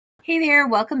Hey there,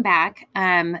 welcome back.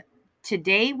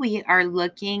 Today we are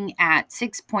looking at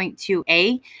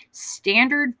 6.2a,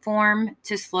 standard form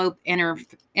to slope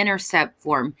intercept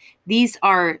form. These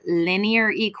are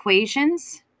linear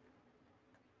equations.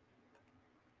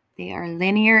 They are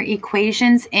linear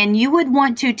equations, and you would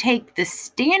want to take the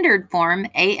standard form,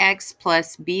 ax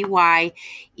plus by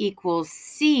equals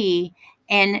c,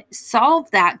 and solve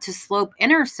that to slope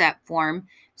intercept form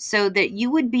so that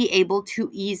you would be able to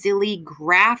easily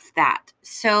graph that.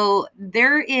 So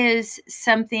there is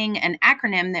something, an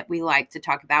acronym that we like to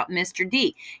talk about, Mr.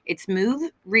 D. It's move,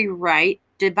 rewrite,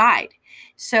 divide.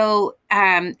 So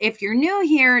if you're new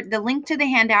here, the link to the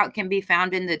handout can be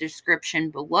found in the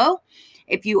description below.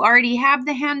 If you already have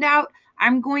the handout,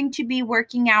 I'm going to be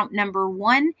working out number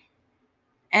 1,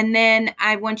 and then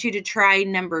I want you to try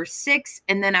number 6,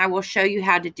 and then I will show you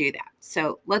how to do that.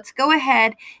 So let's go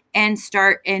ahead and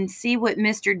start and see what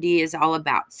Mr. D is all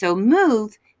about. So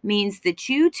move means that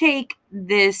you take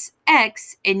this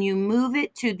x and you move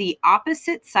it to the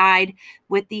opposite side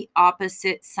with the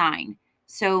opposite sign.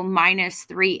 So minus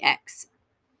 3x.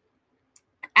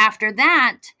 After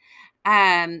that,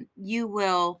 you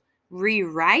will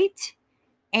rewrite,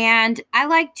 and I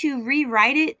like to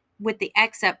rewrite it with the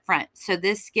x up front. So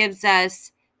this gives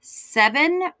us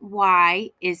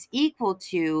 7y is equal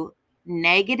to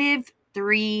negative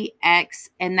 3x,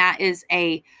 and that is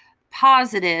a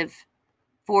positive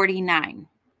 49.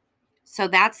 So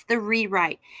that's the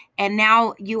rewrite. And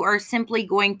now you are simply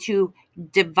going to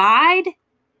divide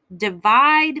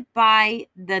by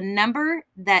the number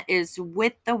that is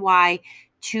with the y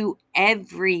to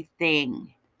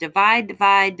everything. Divide.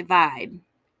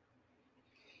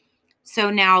 So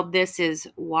now this is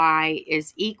y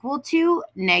is equal to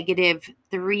negative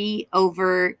 3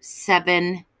 over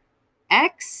 7x.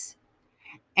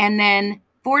 And then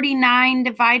 49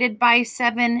 divided by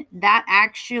 7, that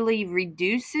actually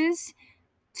reduces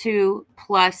to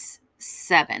plus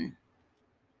 7.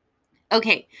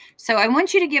 Okay, so I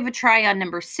want you to give a try on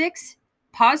number 6,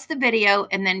 pause the video,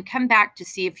 and then come back to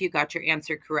see if you got your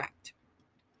answer correct.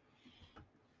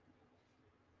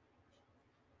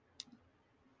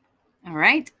 All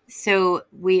right, so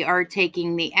we are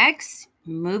taking the x,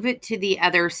 move it to the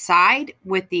other side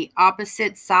with the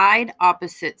opposite side,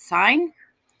 opposite sign.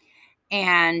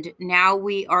 And now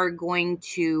we are going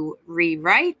to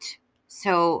rewrite.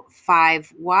 So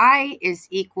 5y is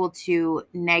equal to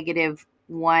negative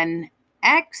 1x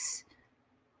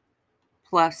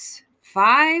plus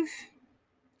 5,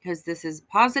 because this is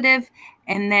positive.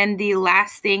 And then the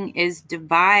last thing is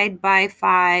divide by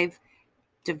 5,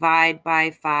 divide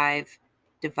by 5,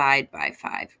 divide by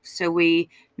 5. So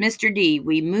Mr. D,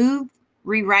 we move,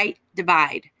 rewrite,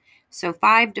 divide. So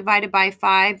 5 divided by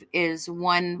 5 is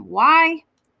 1y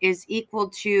is equal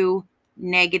to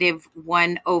negative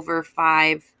 1 over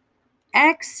 5x.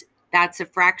 That's a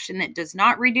fraction that does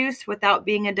not reduce without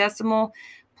being a decimal,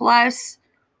 plus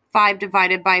 5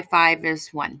 divided by 5 is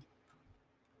 1.